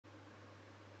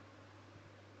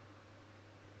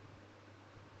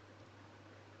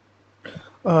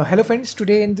Hello friends,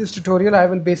 today in this tutorial I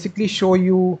will basically show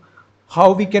you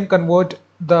how we can convert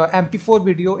the MP4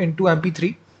 video into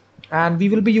MP3, and we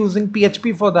will be using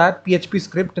PHP for that, PHP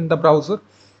script in the browser,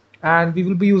 and we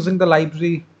will be using the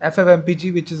library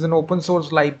FFMPEG, which is an open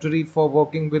source library for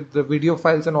working with the video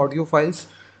files and audio files.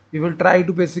 We will try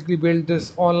to basically build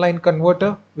this online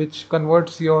converter which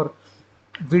converts your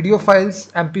video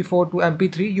files MP4 to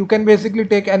MP3. You can basically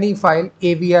take any file,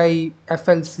 AVI,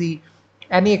 FLC,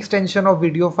 any extension of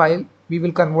video file. We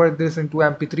will convert this into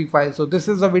MP3 file. So this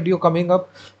is a video coming up.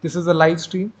 This is a live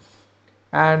stream,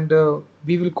 and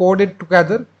we will code it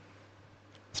together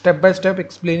step by step,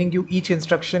 explaining you each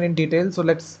instruction in detail. So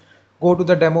let's go to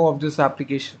the demo of this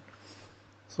application.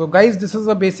 So guys, this is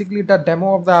basically the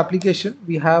demo of the application.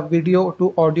 We have video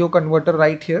to audio converter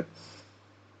right here,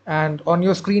 and on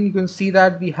your screen you can see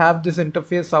that we have this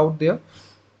interface out there.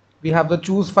 We have the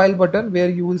choose file button where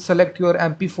you will select your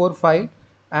MP4 file,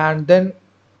 and then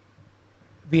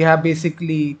we have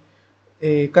basically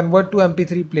a convert to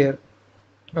MP3 player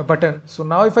button. So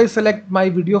now if I select my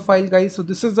video file, guys, so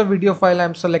this is the video file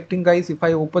I'm selecting, guys. If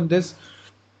I open this,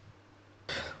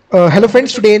 hello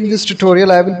friends, today in this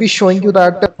tutorial I will be showing you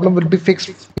that the problem will be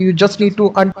fixed. You just need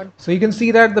to so you can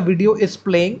see that the video is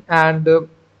playing, and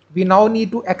we now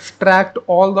need to extract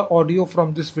all the audio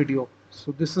from this video.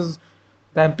 So this is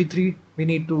the MP3. We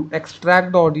need to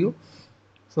extract the audio.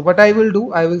 So what I will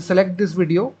do, I will select this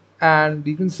video, and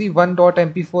you can see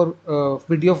 1.mp4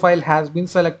 video file has been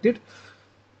selected.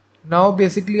 Now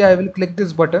basically I will click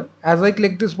this button. As I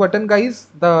click this button, guys,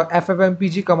 the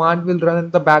FFmpeg command will run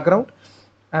in the background,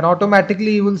 and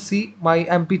automatically you will see my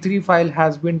MP3 file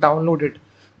has been downloaded.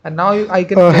 And now I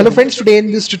can Hello friends, today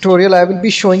in this tutorial I will be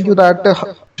showing you that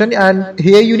and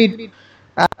here you need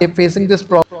facing this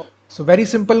problem. So very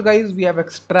simple, guys. We have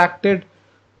extracted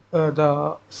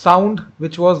the sound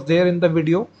which was there in the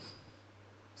video.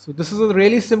 So this is a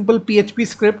really simple PHP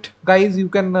script, guys. You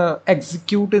can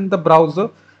execute in the browser.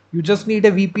 You just need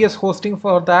a VPS hosting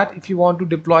for that if you want to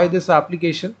deploy this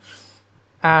application,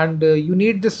 and you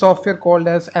need this software called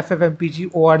as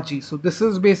FFmpeg org. So this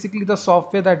is basically the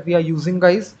software that we are using,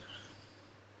 guys,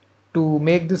 to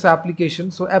make this application.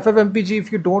 So FFmpeg,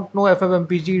 if you don't know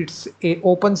FFmpeg, it's a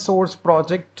open source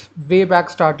project. Way back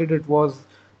started, it was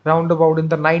roundabout in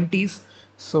the 90s.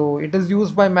 So it is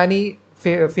used by many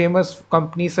famous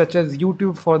companies such as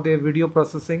YouTube for their video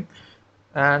processing,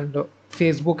 and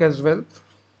Facebook as well.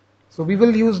 So we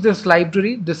will use this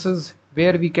library. This is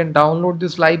where we can download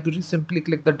this library. Simply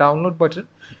click the download button,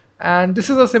 and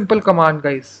this is a simple command,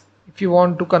 guys. If you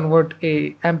want to convert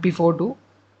a MP4 to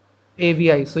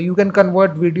AVI, so you can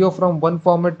convert video from one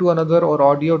format to another, or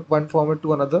audio one format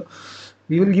to another.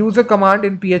 We will use a command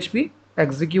in PHP,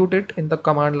 execute it in the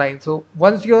command line. So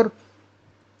once your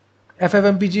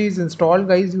FFmpeg is installed,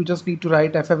 guys, you just need to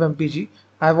write FFmpeg.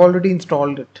 I have already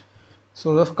installed it.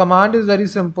 So the command is very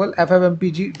simple,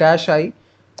 FFmpeg-i,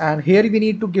 and here we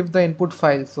need to give the input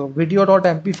file. So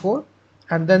video.mp4,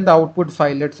 and then the output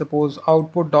file, let's suppose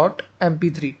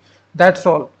output.mp3. That's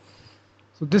all.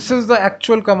 So this is the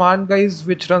actual command, guys,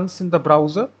 which runs in the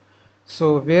browser.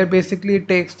 So where basically it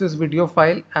takes this video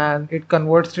file and it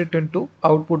converts it into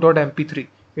output.mp3.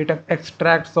 It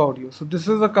extracts the audio. So this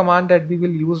is a command that we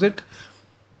will use it.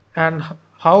 And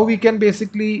how we can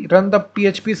basically run the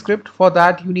PHP script, for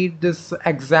that you need this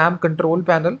exam control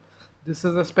panel. This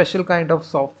is a special kind of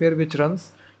software which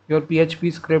runs your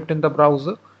PHP script in the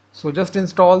browser. So just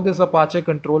install this Apache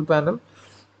control panel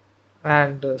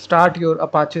and start your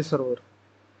Apache server.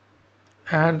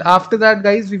 And after that,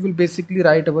 guys, we will basically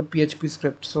write our PHP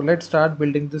script. So let's start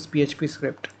building this PHP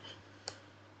script.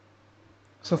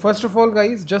 So first of all,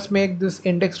 guys, just make this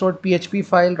index.php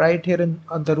file right here in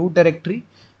the root directory.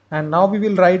 And now we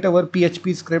will write our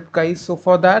PHP script, guys. So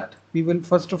for that, we will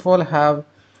first of all have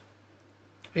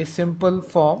a simple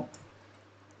form,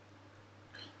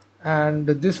 and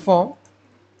this form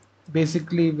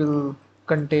basically will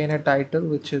contain a title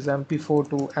which is MP4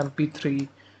 to MP3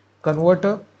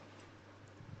 converter.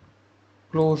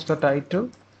 Close the title.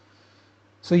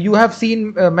 So you have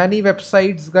seen many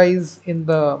websites, guys, in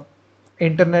the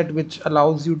internet which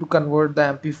allows you to convert the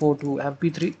MP4 to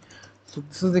MP3. So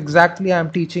this is exactly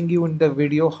I'm teaching you in the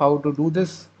video how to do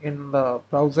this in the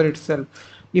browser itself.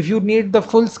 If you need the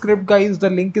full script, guys, the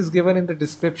link is given in the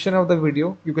description of the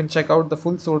video. You can check out the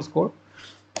full source code.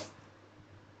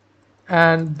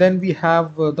 And then we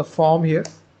have the form here.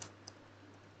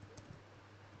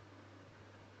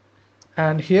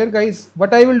 And here, guys,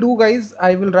 what I will do, guys,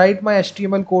 I will write my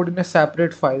HTML code in a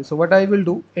separate file. So what I will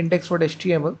do,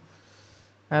 index.html,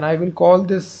 and I will call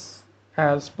this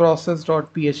as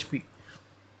process.php.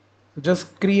 So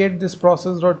just create this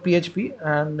process.php,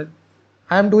 and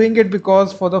I'm doing it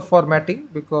because for the formatting,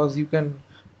 because you can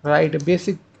write a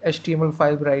basic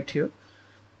HTML5 right here.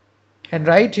 And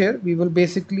right here we will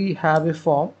basically have a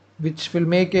form which will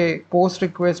make a post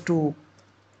request to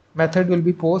method will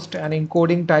be post and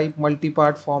encoding type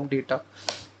multi-part form data.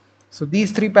 So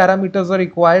these three parameters are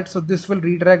required. So this will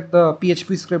redirect the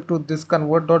PHP script to this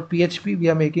convert.php. We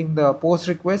are making the post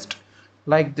request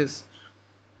like this.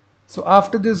 So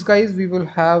after this, guys, we will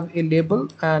have a label,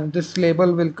 and this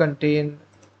label will contain,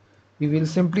 we will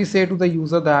simply say to the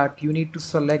user that you need to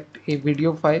select a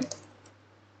video file,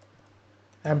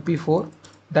 MP4.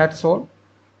 That's all.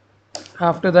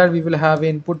 After that, we will have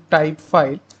input type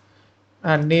file,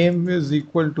 and name is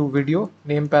equal to video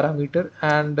name parameter,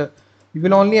 and we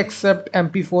will only accept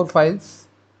MP4 files.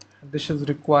 This is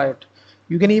required.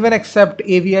 You can even accept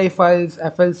AVI files,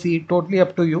 FLC, totally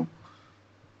up to you,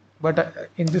 but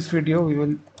in this video we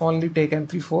will only take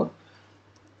MP4.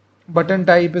 Button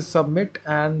type is submit,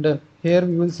 and here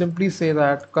we will simply say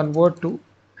that convert to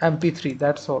MP3.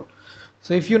 That's all.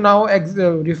 So if you now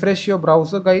refresh your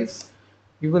browser, guys,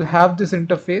 you will have this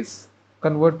interface,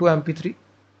 convert to MP3.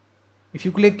 If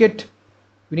you click it,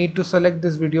 you need to select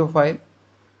this video file.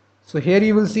 So here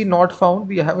you will see not found.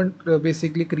 We haven't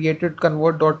basically created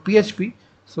convert.php.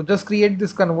 So just create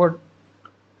this convert.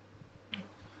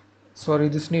 Sorry,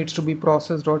 this needs to be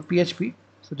process.php.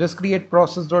 So just create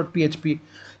process.php.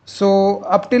 So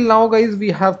up till now, guys, we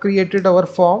have created our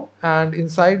form, and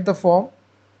inside the form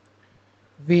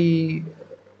we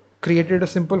created a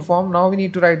simple form. Now we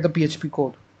need to write the PHP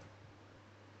code.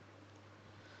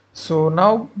 So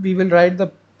now we will write the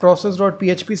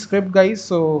process.php script, guys.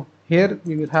 So here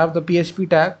we will have the PHP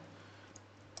tag,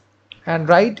 and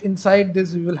right inside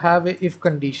this we will have a if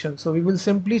condition. So we will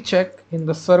simply check in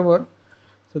the server.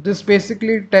 So this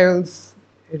basically tells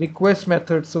request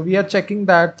method. So we are checking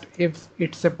that if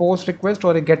it's a post request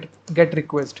or a get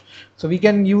request. So we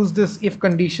can use this if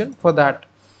condition for that.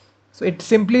 So it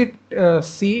simply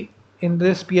see in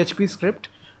this PHP script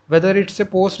whether it's a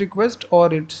post request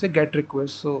or it's a get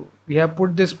request. So we have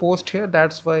put this post here,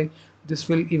 that's why this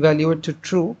will evaluate to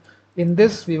true. In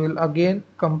this we will again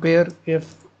compare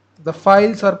if the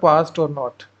files are passed or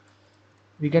not.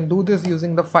 We can do this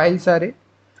using the files array,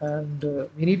 and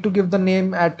we need to give the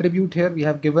name attribute here. We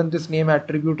have given this name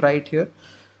attribute right here.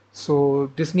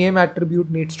 So this name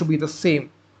attribute needs to be the same.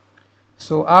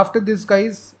 So after this,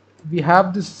 guys, we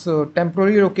have this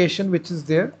temporary location which is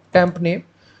there, temp name.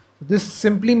 This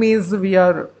simply means we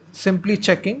are simply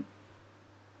checking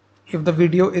if the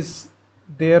video is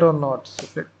there or not.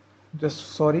 So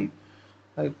just sorry,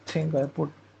 I think I put.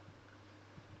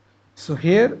 So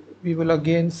here we will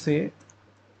again say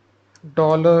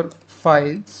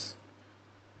 $files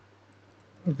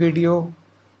video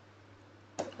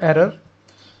error.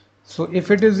 So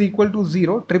if it is equal to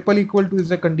 0, triple equal to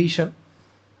is a condition.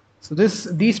 So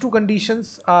these two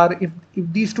conditions are, if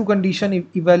these two conditions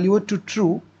evaluate to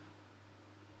true,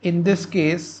 in this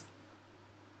case,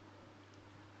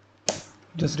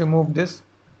 just remove this.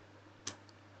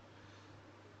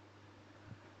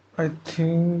 I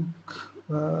think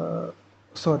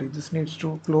sorry, this needs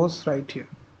to close right here.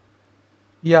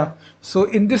 Yeah, so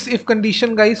in this if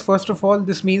condition, guys, first of all,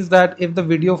 this means that if the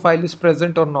video file is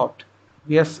present or not.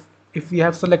 Yes, if we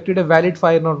have selected a valid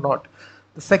file or not.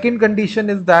 The second condition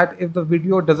is that if the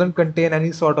video doesn't contain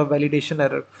any sort of validation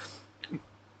error.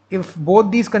 If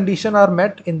both these conditions are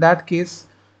met, in that case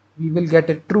we will get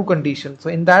a true condition. So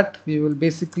in that we will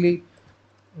basically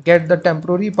get the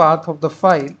temporary path of the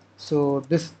file. So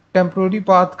this temporary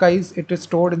path, guys, it is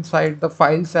stored inside the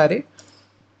files array.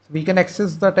 We can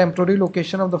access the temporary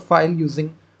location of the file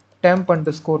using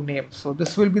temp_name. So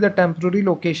this will be the temporary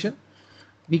location.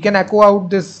 We can echo out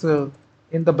this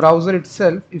in the browser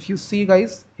itself. If you see,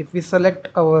 guys, if we select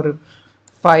our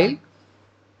file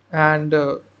and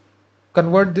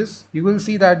convert this, you will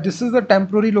see that this is the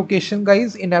temporary location,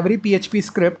 guys. In every PHP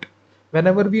script,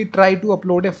 whenever we try to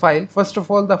upload a file, first of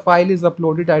all the file is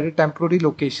uploaded at a temporary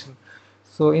location.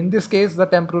 So in this case the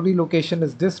temporary location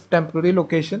is this temporary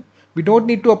location. We don't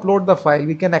need to upload the file,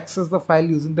 we can access the file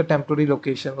using the temporary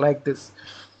location like this.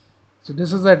 So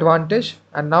this is the advantage.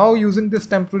 And now using this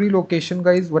temporary location,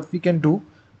 guys, what we can do,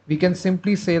 we can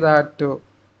simply say that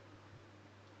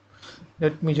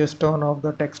let me just turn off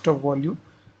the text of volume.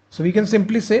 So we can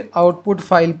simply say output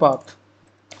file path.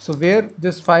 So where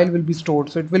this file will be stored.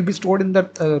 So it will be stored in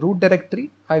the root directory.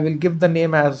 I will give the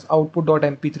name as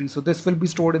output.mp3. So this will be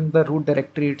stored in the root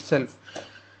directory itself.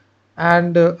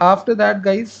 And after that,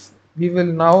 guys, we will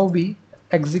now be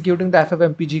executing the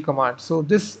FFMPEG command. So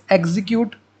this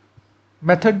execute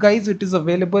method, guys, it is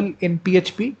available in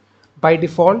PHP. by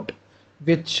default,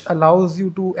 which allows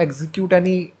you to execute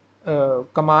any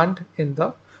command in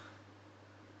the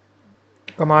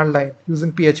command line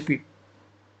using PHP.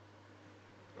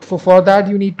 For that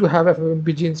you need to have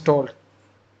FFmpeg installed.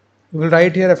 We will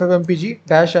write here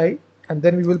FFmpeg-i, and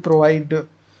then we will provide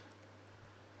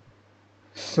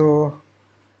so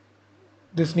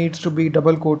this needs to be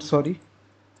double quote, sorry,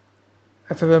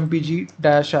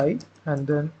 FFmpeg-i, and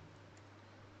then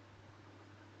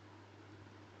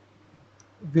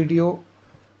video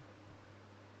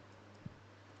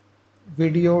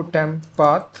temp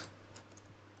path,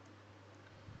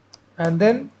 and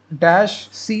then dash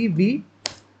cv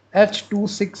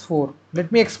h264.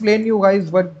 Let me explain you guys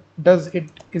what does it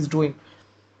is doing.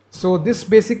 So this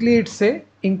basically it's a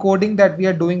encoding that we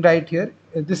are doing right here.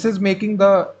 This is making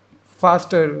the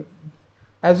faster.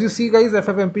 As you see guys,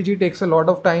 FFmpeg takes a lot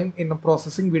of time in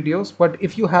processing videos, but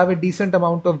if you have a decent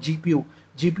amount of GPU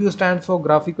stands for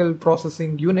graphical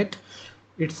processing unit.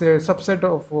 It's a subset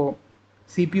of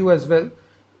CPU as well.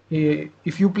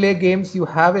 If you play games, you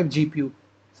have a GPU.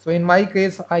 So in my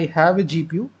case, I have a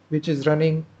GPU which is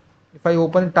running. If I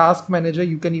open task manager,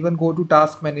 you can even go to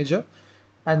task manager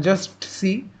and just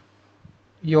see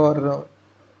your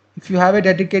if you have a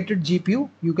dedicated GPU,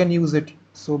 you can use it.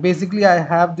 So basically I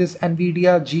have this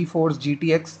NVIDIA GeForce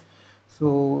GTX.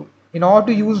 So in order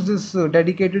to use this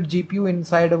dedicated GPU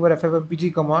inside our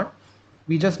FFmpeg command,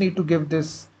 we just need to give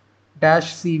this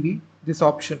 -cv this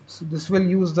option. So this will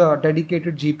use the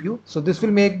dedicated GPU. So this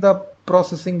will make the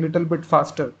processing little bit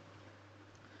faster.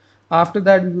 After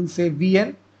that we will say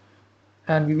vn,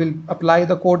 and we will apply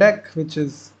the codec, which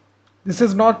is, this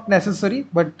is not necessary,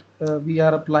 but we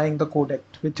are applying the codec,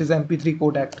 which is MP3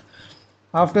 codec.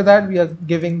 After that we are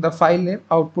giving the file name,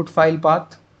 output file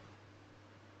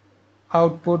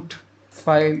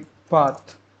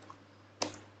path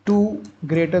 2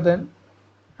 greater than,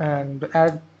 and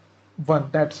add 1,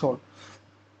 that's all.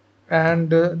 And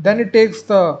then it takes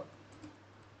the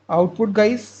output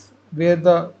guys,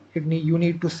 where you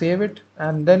need to save it,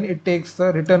 and then it takes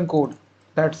the return code,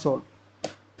 that's all.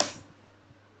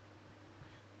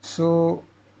 So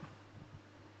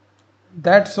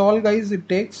that's all guys it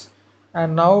takes.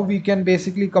 And now we can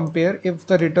basically compare if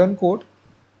the return code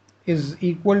is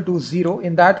equal to 0.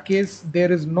 In that case,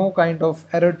 there is no kind of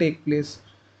error take place.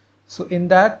 So in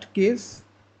that case,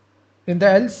 in the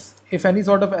else, if any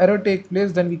sort of error take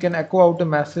place, then we can echo out a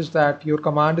message that your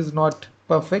command is not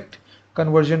perfect,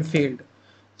 conversion failed.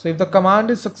 So if the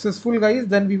command is successful guys,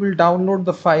 then we will download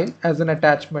the file as an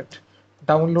attachment.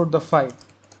 Download the file.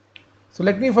 So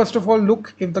let me first of all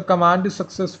look if the command is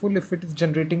successful, if it is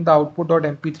generating the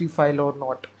output.mp3 file or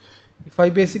not. If I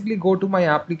basically go to my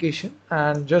application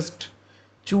and just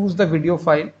choose the video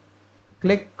file,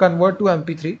 click convert to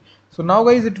mp3. So now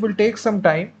guys it will take some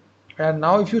time, and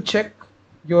now if you check,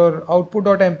 your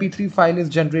output.mp3 file is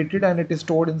generated and it is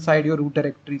stored inside your root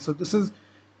directory. So this is,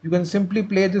 you can simply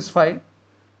play this file.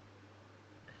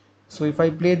 So if I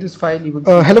play this file, you will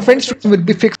see Hello friends, will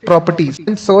be fixed properties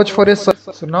and search for a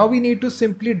so now we need to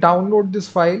simply download this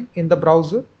file in the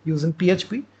browser using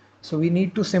PHP. So we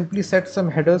need to simply set some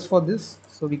headers for this.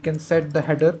 So we can set the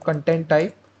header content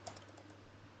type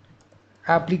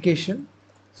application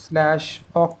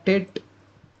 /octet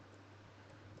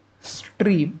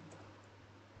stream.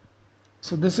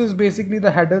 So this is basically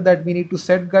the header that we need to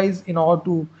set guys in order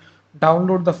to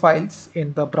download the files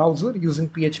in the browser using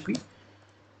PHP.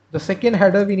 The second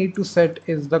header we need to set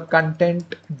is the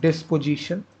content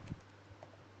disposition,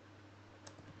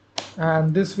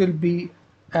 and this will be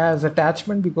as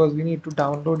attachment because we need to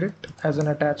download it as an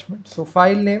attachment. So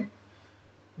file name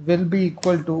will be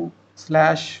equal to /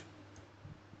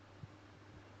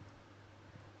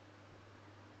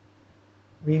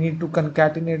 we need to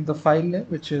concatenate the file name,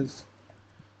 which is,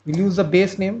 we'll use the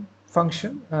base name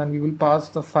function and we will pass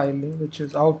the file name, which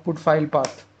is output file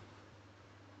path,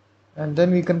 and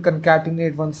then we can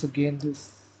concatenate once again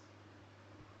this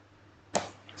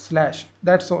 /.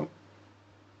 That's all.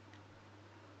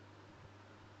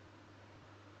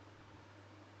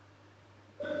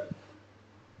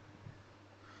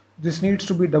 This needs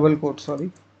to be double quote,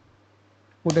 sorry,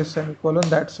 put a semicolon,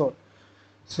 that's all.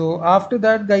 So after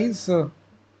that guys,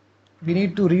 we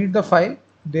need to read the file.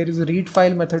 There is a read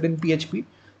file method in PHP.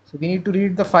 So we need to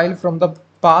read the file from the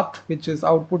path, which is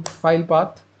output file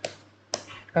path,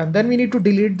 and then we need to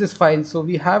delete this file. So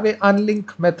we have a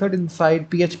unlink method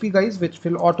inside PHP guys, which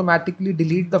will automatically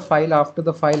delete the file after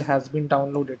the file has been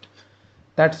downloaded.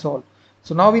 That's all.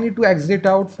 So now we need to exit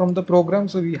out from the program.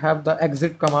 So we have the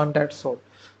exit command, that's all.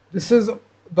 This is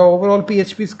the overall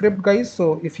PHP script guys.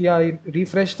 So if I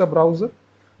refresh the browser,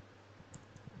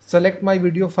 select my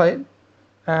video file,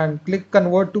 and click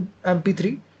convert to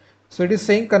MP3. So it is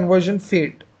saying conversion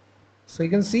failed. So you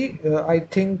can see, I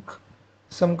think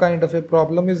some kind of a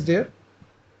problem is there.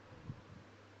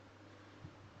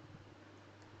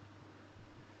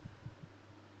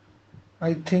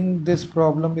 I think this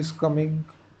problem is coming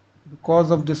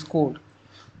because of this code.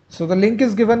 So the link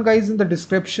is given, guys, in the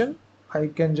description. I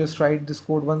can just write this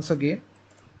code once again.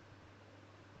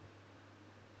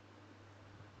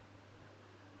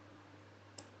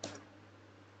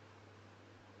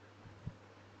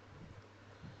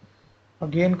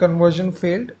 Again, conversion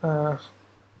failed.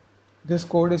 This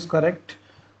code is correct.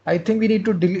 I think we need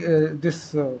to delete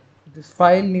this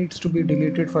file needs to be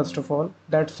deleted first of all.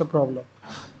 That's the problem.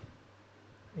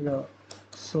 Yeah.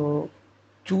 So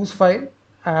choose file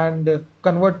and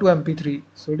convert to MP3.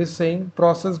 So it is saying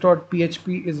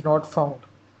process.php is not found.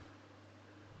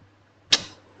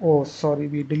 Oh, sorry,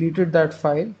 we deleted that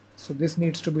file. So this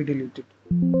needs to be deleted.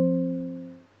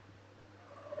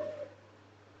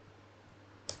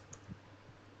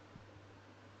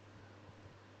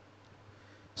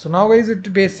 So now guys,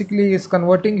 it basically is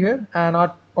converting here, and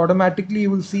automatically you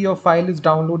will see your file is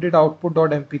downloaded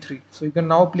output.mp3. So you can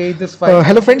now play this file.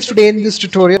 Hello friends, today in this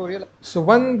tutorial. So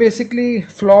one basically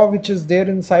flaw which is there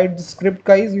inside the script,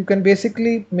 guys, you can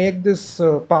basically make this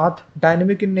path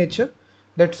dynamic in nature.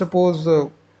 Let's suppose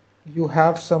you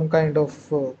have some kind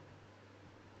of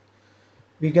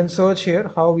we can search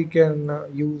here how we can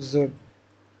use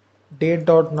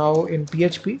date.now in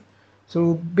PHP.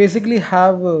 So basically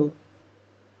have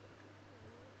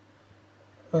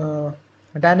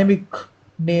dynamic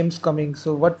names coming.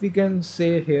 So what we can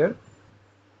say here,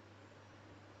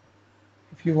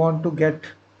 if you want to get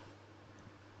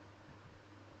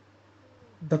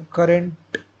the current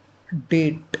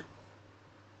date,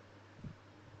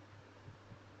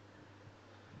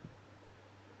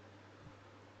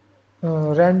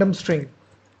 random string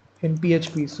in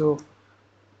PHP, so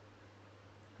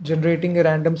generating a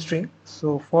random string.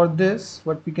 So for this,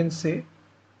 what we can say,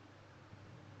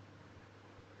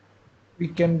 we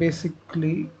can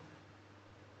basically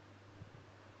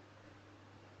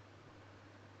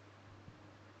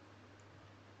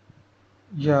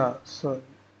sorry.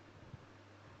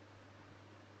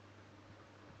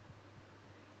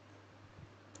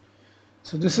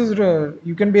 So this is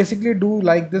you can basically do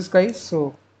like this, guys.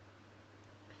 So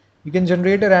you can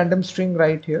generate a random string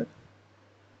right here,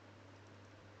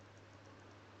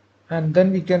 and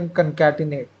then we can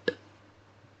concatenate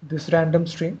this random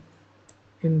string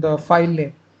in the file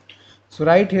name. So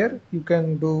right here you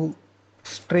can do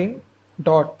string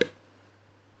dot,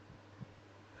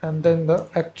 and then the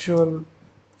actual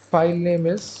file name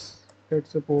is, let's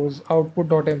suppose,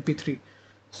 output.mp3.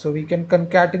 So we can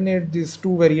concatenate these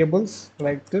two variables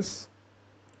like this.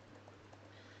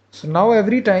 So now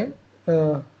every time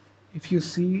if you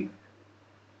see,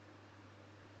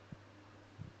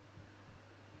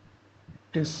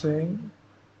 it is saying,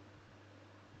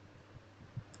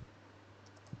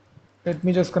 let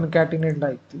me just concatenate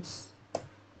like this.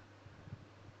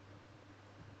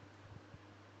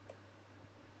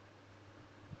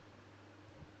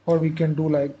 Or we can do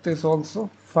like this also,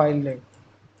 file name.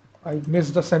 I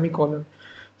missed the semicolon.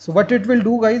 So what it will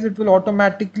do, guys, it will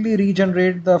automatically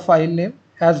regenerate the file name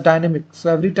as dynamic.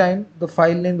 So every time the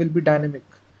file name will be dynamic.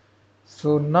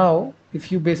 So now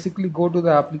if you basically go to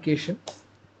the application,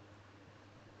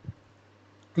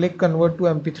 click convert to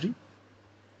MP3.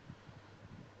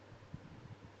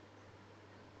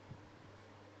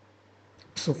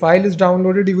 So file is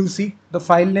downloaded, you will see the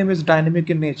file name is dynamic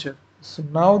in nature. So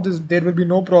now there will be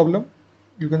no problem.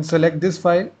 You can select this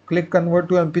file, click convert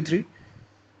to MP3.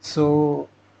 So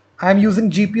I'm using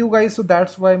GPU, guys, so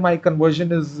that's why my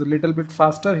conversion is a little bit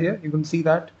faster here. You can see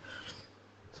that.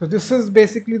 So this is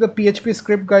basically the PHP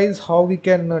script, guys, how we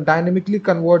can dynamically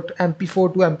convert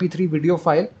MP4 to MP3 video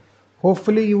file.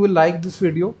 Hopefully you will like this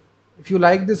video. If you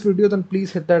like this video, then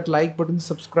please hit that like button,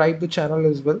 subscribe the channel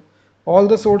as well. All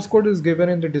the source code is given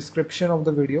in the description of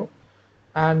the video,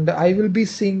 and I will be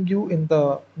seeing you in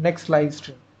the next live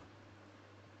stream.